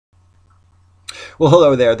Well,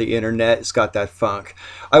 hello there, the internet. It's got that funk.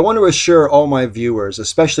 I want to assure all my viewers,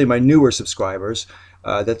 especially my newer subscribers,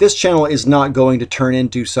 that this channel is not going to turn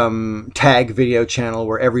into some tag video channel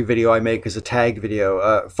where every video I make is a tag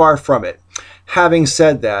video. Far from it. Having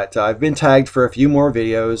said that, I've been tagged for a few more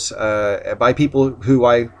videos by people who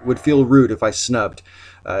I would feel rude if I snubbed.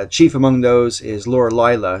 Chief among those is Laura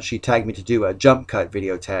Lila. She tagged me to do a jump cut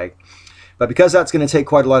video tag. But because that's going to take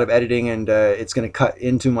quite a lot of editing and it's going to cut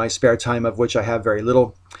into my spare time, of which I have very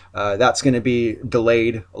little, that's going to be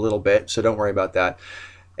delayed a little bit, so don't worry about that.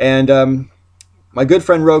 And my good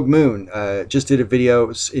friend Rogue Moon just did a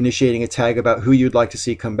video initiating a tag about who you'd like to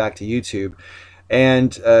see come back to YouTube.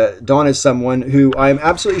 And Don is someone who I'm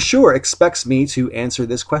absolutely sure expects me to answer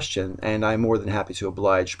this question, and I'm more than happy to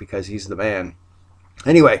oblige because he's the man.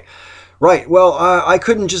 Anyway. Right, well, I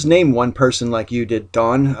couldn't just name one person like you did,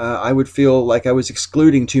 Don. I would feel like I was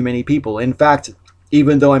excluding too many people. In fact,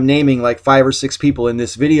 even though I'm naming like 5 or 6 people in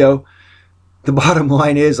this video, the bottom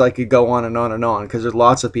line is I could go on and on and on, because there's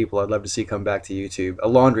lots of people I'd love to see come back to YouTube. A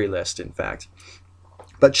laundry list, in fact.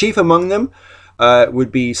 But chief among them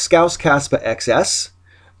would be Scouse Caspa XS.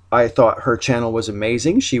 I thought her channel was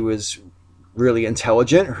amazing. She was really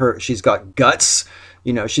intelligent. She's got guts.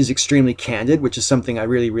 You know, she's extremely candid, which is something I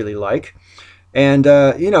really, really like. And,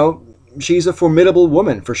 you know, she's a formidable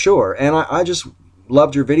woman for sure. And I just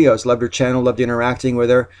loved her videos, loved her channel, loved interacting with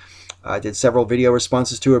her. I did several video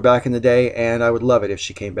responses to her back in the day, and I would love it if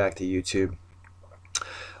she came back to YouTube.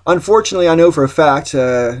 Unfortunately, I know for a fact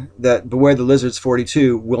that Beware the Lizards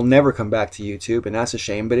 42 will never come back to YouTube, and that's a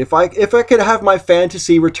shame. But if I could have my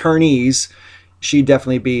fantasy returnees, she'd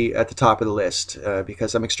definitely be at the top of the list,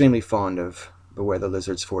 because I'm extremely fond of Beware the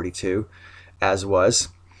Lizards 42, as was.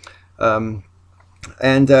 Yeah,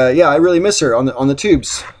 I really miss her on the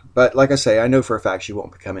tubes. But like I say, I know for a fact she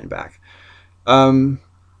won't be coming back.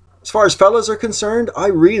 As far as fellas are concerned, I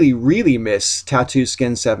really, really miss Tattoo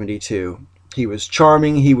Skin 72. He was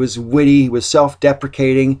charming, he was witty, he was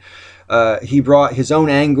self-deprecating. He brought his own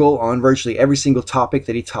angle on virtually every single topic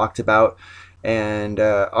that he talked about. And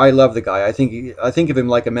I love the guy. I think of him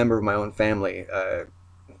like a member of my own family.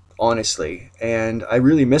 Honestly, and I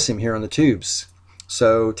really miss him here on the tubes.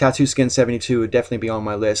 So Tattoo Skin 72 would definitely be on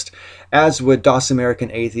my list, as would DOS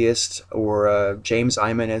American Atheist, or James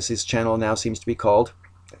Iman, as his channel now seems to be called.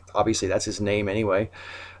 Obviously that's his name anyway.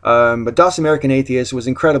 But DOS American Atheist was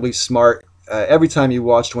incredibly smart. Every time you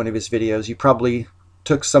watched one of his videos, you probably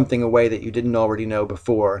took something away that you didn't already know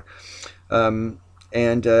before. I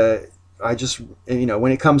just, you know,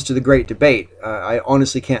 when it comes to the Great Debate, I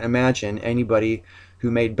honestly can't imagine anybody who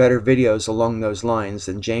made better videos along those lines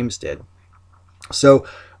than James did. So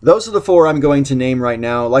those are the 4 I'm going to name right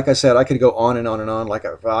now. Like I said, I could go on and on and on.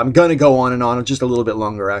 I'm going to go on and on, just a little bit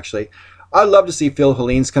longer, actually. I'd love to see Phil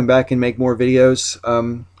Hellenes come back and make more videos,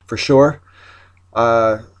 for sure.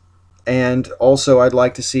 And also, I'd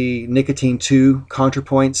like to see Nicotine 2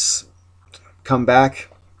 ContraPoints come back.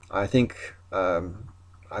 I think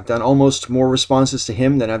I've done almost more responses to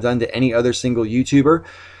him than I've done to any other single YouTuber,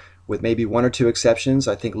 with maybe 1 or 2 exceptions.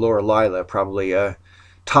 I think Laura Lila probably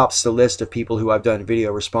tops the list of people who I've done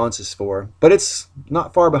video responses for, but it's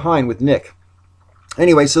not far behind with Nick.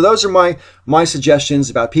 Anyway, so those are my suggestions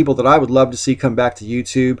about people that I would love to see come back to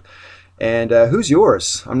YouTube. And who's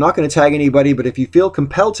yours? I'm not going to tag anybody, but if you feel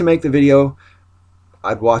compelled to make the video,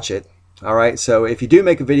 I'd watch it. All right, so if you do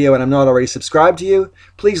make a video and I'm not already subscribed to you,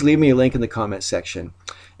 please leave me a link in the comment section.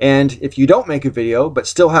 And if you don't make a video, but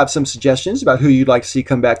still have some suggestions about who you'd like to see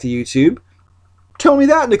come back to YouTube, tell me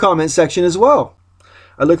that in the comment section as well.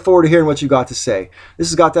 I look forward to hearing what you got to say. This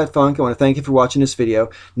has Got That Funk. I want to thank you for watching this video.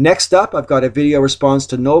 Next up, I've got a video response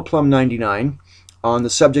to NoelPlum99 on the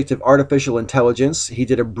subject of artificial intelligence. He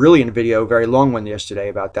did a brilliant video, very long one yesterday,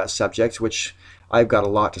 about that subject, which I've got a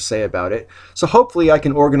lot to say about it. So hopefully I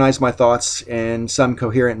can organize my thoughts in some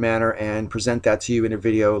coherent manner and present that to you in a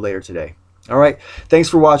video later today. All right, thanks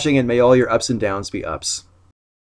for watching, and may all your ups and downs be ups.